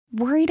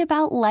Worried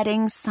about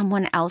letting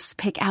someone else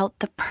pick out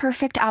the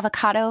perfect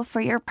avocado for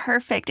your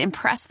perfect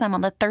impress them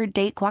on the third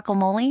date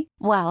guacamole?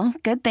 Well,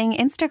 good thing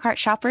Instacart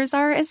shoppers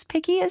are as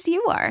picky as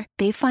you are.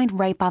 They find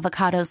ripe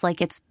avocados like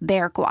it's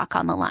their guac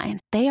on the line.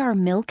 They are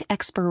milk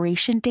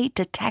expiration date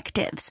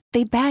detectives.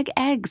 They bag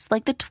eggs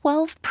like the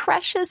 12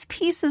 precious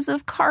pieces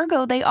of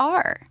cargo they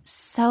are.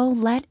 So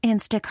let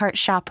Instacart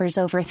shoppers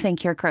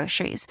overthink your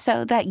groceries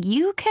so that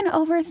you can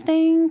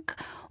overthink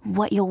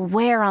what you'll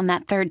wear on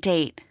that third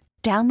date.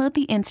 Download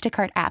the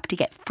Instacart app to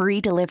get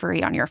free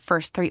delivery on your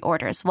first 3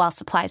 orders while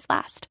supplies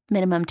last.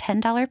 Minimum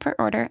 $10 per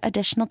order.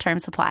 Additional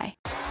terms apply.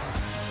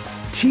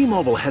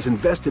 T-Mobile has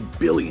invested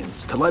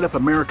billions to light up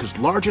America's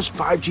largest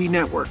 5G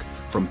network,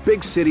 from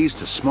big cities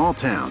to small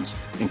towns,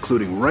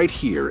 including right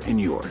here in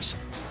yours.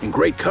 And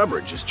great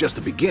coverage is just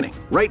the beginning.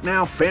 Right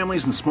now,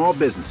 families and small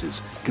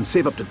businesses can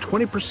save up to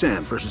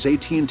 20% versus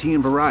AT&T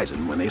and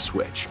Verizon when they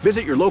switch.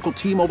 Visit your local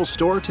T-Mobile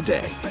store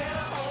today.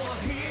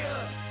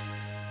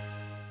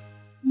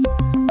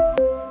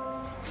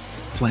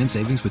 Plan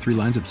savings with 3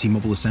 lines of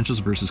T-Mobile Essentials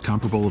versus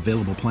comparable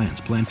available plans.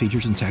 Plan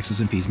features and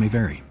taxes and fees may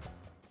vary.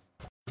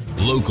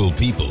 Local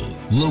people,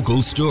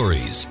 local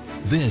stories.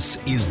 This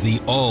is the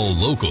All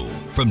Local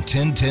from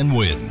 1010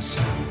 Wins.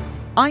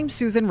 I'm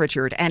Susan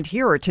Richard, and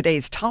here are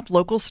today's top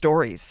local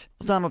stories.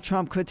 Donald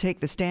Trump could take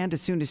the stand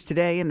as soon as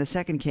today in the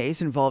second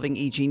case involving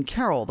E. Jean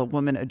Carroll, the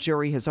woman a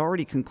jury has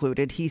already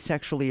concluded he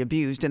sexually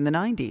abused in the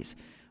 90s.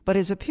 But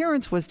his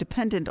appearance was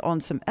dependent on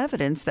some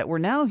evidence that we're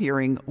now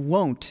hearing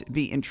won't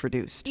be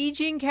introduced. E.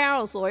 Jean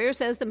Carroll's lawyer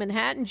says the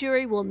Manhattan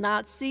jury will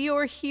not see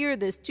or hear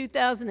this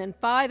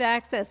 2005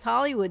 Access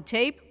Hollywood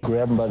tape.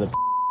 Grab him by the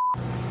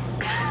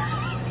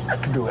I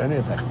can do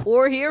anything.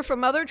 Or hear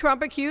from other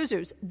Trump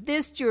accusers.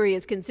 This jury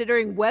is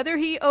considering whether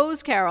he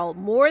owes Carroll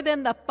more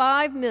than the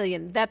 $5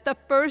 million that the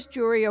first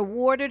jury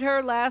awarded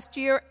her last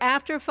year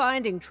after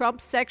finding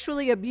Trump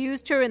sexually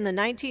abused her in the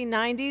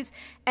 1990s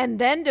and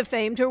then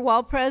defamed her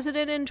while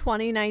president in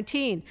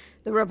 2019.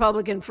 The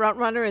Republican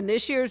frontrunner in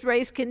this year's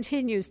race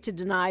continues to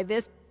deny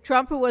this.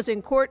 Trump, who was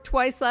in court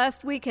twice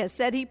last week, has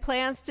said he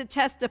plans to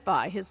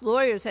testify. His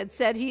lawyers had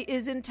said he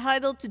is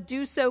entitled to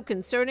do so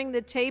concerning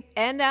the tape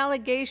and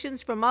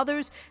allegations from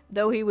others,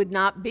 though he would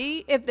not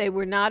be if they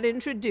were not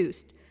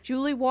introduced.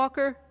 Julie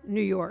Walker, New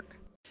York.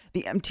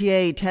 The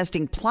MTA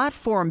testing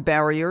platform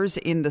barriers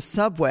in the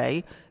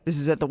subway. This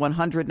is at the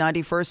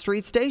 191st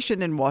Street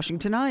station in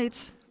Washington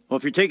Heights. Well,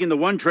 if you're taking the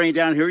one train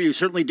down here, you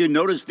certainly do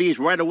notice these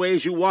right away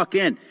as you walk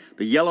in.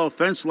 The yellow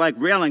fence-like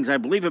railings, I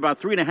believe about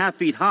 3.5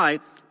 feet high,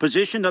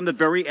 positioned on the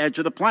very edge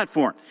of the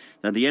platform.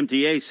 Now, the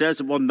MTA says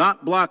it will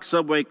not block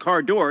subway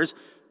car doors,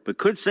 but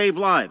could save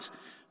lives.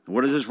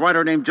 What does this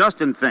writer named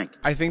Justin think?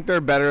 I think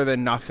they're better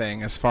than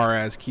nothing as far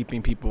as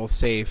keeping people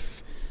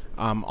safe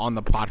on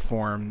the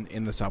platform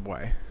in the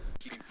subway.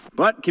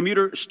 But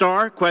commuter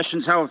Star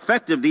questions how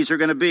effective these are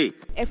going to be.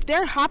 If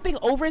they're hopping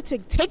over to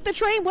take the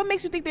train, what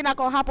makes you think they're not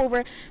going to hop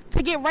over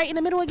to get right in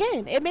the middle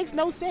again? It makes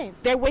no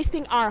sense. They're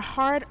wasting our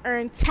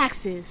hard-earned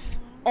taxes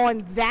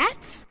on that.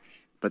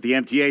 But the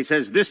MTA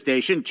says this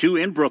station, 2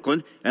 in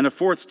Brooklyn, and a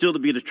 4th still to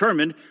be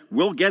determined,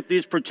 will get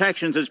these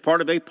protections as part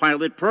of a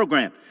pilot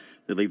program.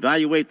 They'll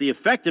evaluate the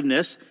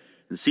effectiveness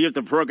and see if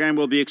the program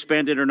will be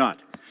expanded or not.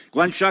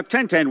 Glenn Schuck,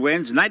 1010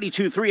 Wins,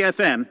 92.3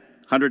 FM,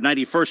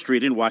 191st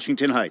Street in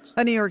Washington Heights.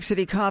 A New York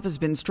City cop has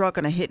been struck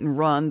on a hit and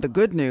run. The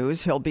good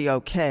news, he'll be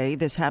okay.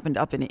 This happened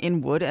up in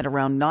Inwood at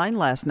around 9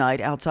 last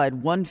night outside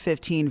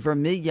 115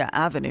 Vermilla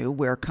Avenue,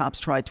 where cops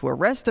tried to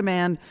arrest a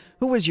man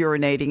who was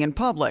urinating in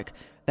public.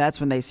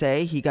 That's when they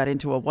say he got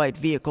into a white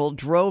vehicle,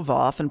 drove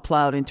off, and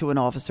plowed into an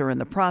officer in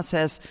the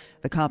process.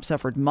 The cop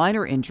suffered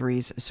minor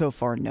injuries. So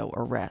far, no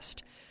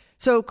arrest.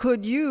 So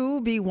could you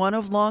be one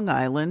of Long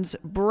Island's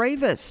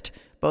bravest?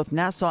 Both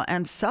Nassau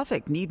and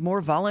Suffolk need more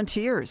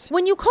volunteers.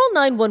 When you call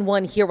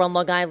 911 here on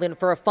Long Island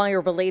for a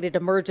fire-related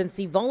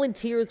emergency,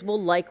 volunteers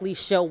will likely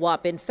show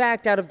up. In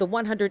fact, out of the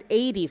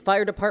 180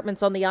 fire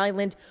departments on the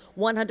island,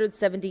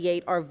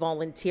 178 are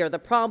volunteer. The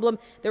problem,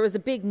 there is a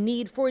big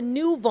need for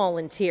new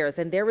volunteers,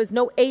 and there is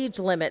no age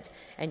limit.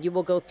 And you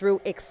will go through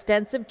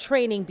extensive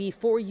training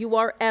before you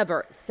are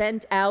ever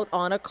sent out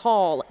on a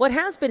call. What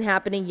has been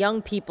happening,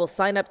 young people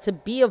sign up to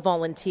be a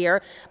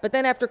volunteer, but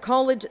then after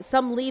college,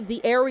 some leave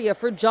the area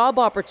for job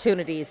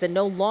opportunities and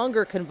no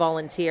longer can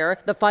volunteer.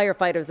 The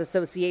Firefighters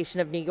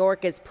Association of New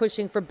York is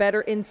pushing for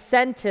better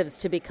incentives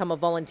to become a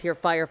volunteer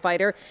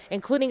firefighter,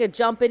 including a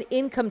jump in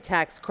income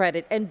tax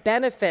credit and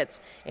benefits,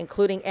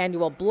 including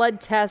annual blood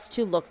tests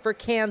to look for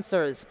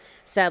cancers.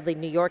 Sadly,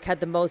 New York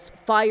had the most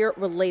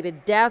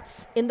fire-related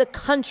deaths in the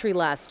country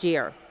last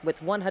year,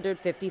 with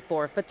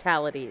 154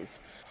 fatalities.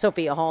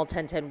 Sophia Hall,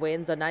 1010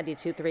 Wins on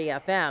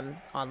 92.3 FM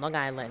on Long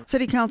Island.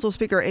 City Council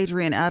Speaker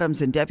Adrian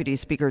Adams and Deputy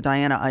Speaker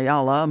Diana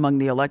Ayala among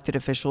the elected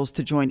officials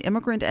to join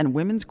immigrant and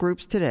women's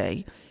groups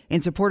today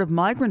in support of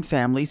migrant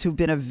families who've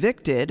been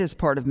evicted as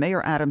part of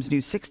Mayor Adams'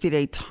 new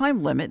 60-day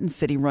time limit in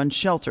city-run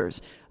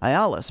shelters.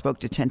 Ayala spoke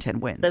to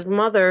 1010 Wins. As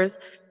mothers,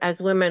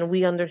 as women,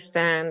 we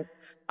understand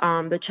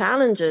the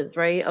challenges,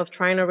 right, of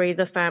trying to raise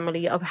a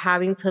family, of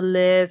having to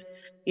live,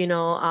 in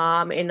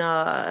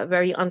a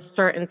very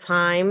uncertain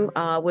time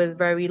with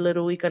very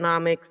little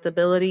economic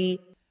stability.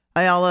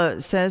 Ayala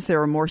says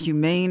there are more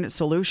humane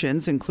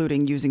solutions,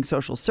 including using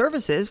social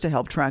services to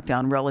help track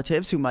down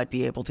relatives who might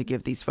be able to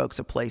give these folks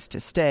a place to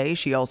stay.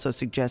 She also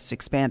suggests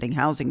expanding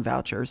housing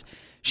vouchers.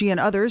 She and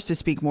others to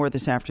speak more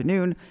this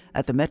afternoon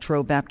at the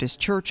Metro Baptist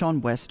Church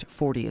on West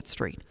 40th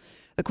Street.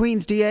 The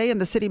Queens DA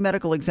and the city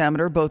medical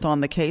examiner both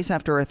on the case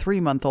after a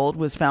 3-month-old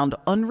was found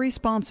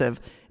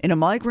unresponsive in a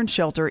migrant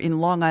shelter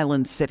in Long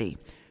Island City.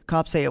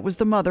 Cops say it was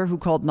the mother who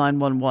called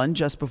 911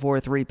 just before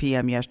 3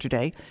 p.m.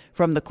 yesterday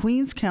from the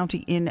Queens County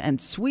Inn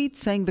and Suite,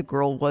 saying the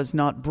girl was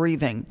not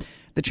breathing.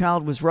 The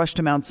child was rushed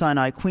to Mount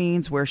Sinai,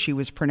 Queens, where she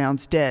was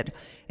pronounced dead.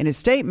 In a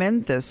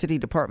statement, the City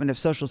Department of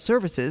Social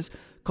Services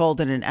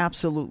called it an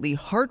absolutely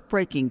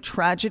heartbreaking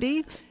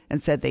tragedy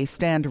and said they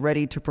stand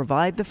ready to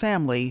provide the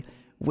family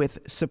with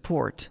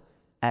support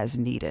as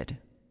needed.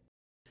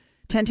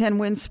 1010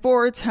 Wins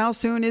Sports. How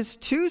soon is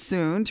too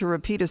soon to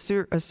repeat a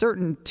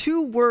certain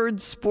two-word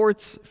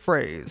sports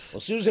phrase?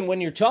 Well, Susan, when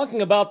you're talking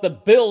about the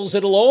Bills,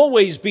 it'll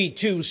always be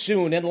too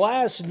soon. And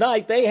last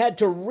night, they had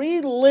to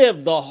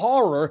relive the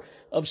horror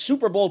of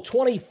Super Bowl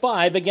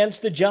 25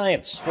 against the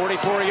Giants.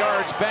 44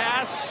 yards,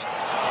 Bass.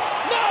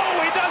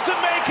 No, he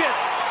doesn't make it.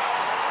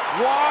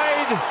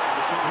 Wide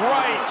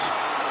right.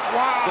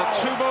 Wow. The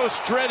two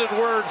most dreaded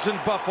words in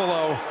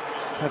Buffalo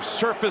have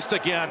surfaced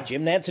again.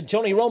 Jim Nantz and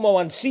Tony Romo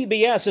on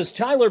CBS as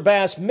Tyler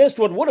Bass missed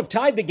what would have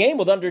tied the game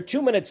with under 2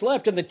 minutes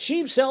left, and the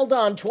Chiefs held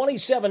on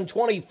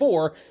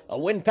 27-24, a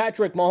win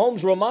Patrick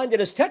Mahomes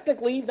reminded us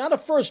technically not a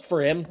first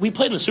for him. We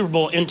played in the Super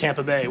Bowl in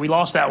Tampa Bay. We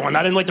lost that one.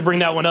 I didn't like to bring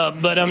that one up,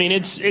 but I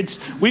mean,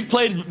 we've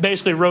played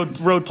basically road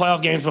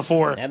playoff games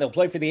before. And they'll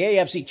play for the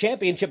AFC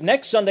Championship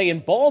next Sunday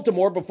in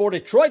Baltimore before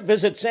Detroit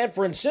visits San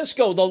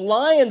Francisco. The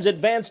Lions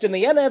advanced in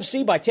the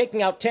NFC by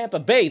taking out Tampa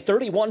Bay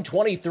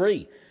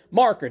 31-23.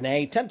 Mark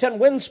Renee, 1010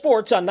 Wins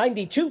Sports on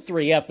 92.3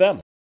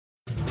 FM.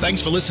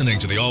 Thanks for listening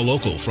to the All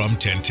Local from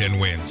 1010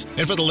 Wins.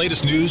 And for the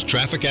latest news,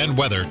 traffic, and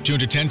weather, tune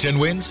to 1010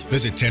 Wins,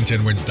 visit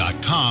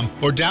 1010wins.com,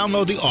 or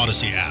download the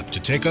Odyssey app to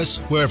take us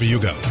wherever you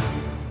go.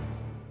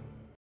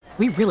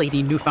 We really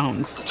need new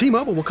phones.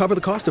 T-Mobile will cover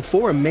the cost of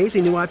 4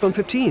 amazing new iPhone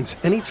 15s,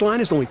 and each line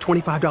is only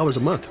 $25 a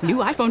month. New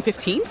iPhone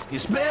 15s?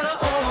 It's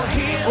better over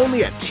here.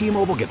 Only at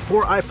T-Mobile, get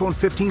 4 iPhone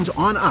 15s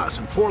on us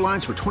and 4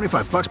 lines for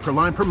 $25 per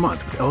line per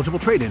month with eligible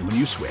trade-in when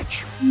you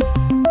switch.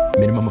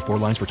 Minimum of 4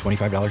 lines for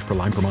 $25 per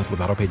line per month with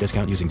autopay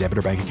discount using debit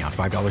or bank account.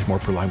 $5 more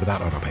per line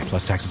without autopay,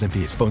 plus taxes and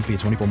fees. Phone fee at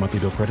 24 monthly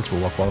bill credits for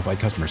well-qualified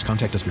customers.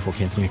 Contact us before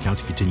canceling account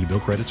to continue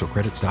bill credits or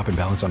credit stop and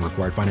balance on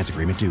required finance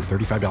agreement due.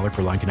 $35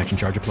 per line connection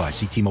charge applies.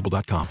 See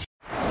T-Mobile.com.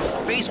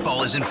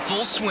 Baseball is in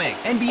full swing.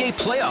 NBA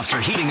playoffs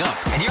are heating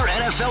up, and your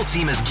NFL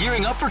team is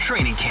gearing up for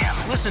training camp.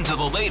 Listen to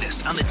the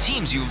latest on the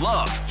teams you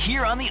love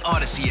here on the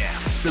Odyssey app.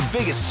 The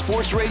biggest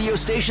sports radio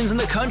stations in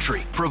the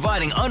country,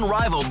 providing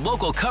unrivaled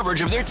local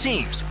coverage of their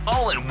teams,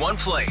 all in one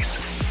place.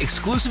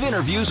 Exclusive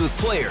interviews with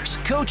players,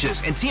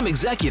 coaches, and team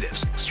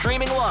executives,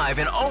 streaming live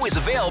and always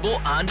available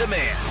on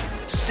demand.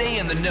 Stay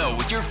in the know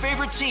with your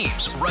favorite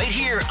teams right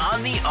here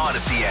on the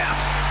Odyssey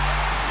app.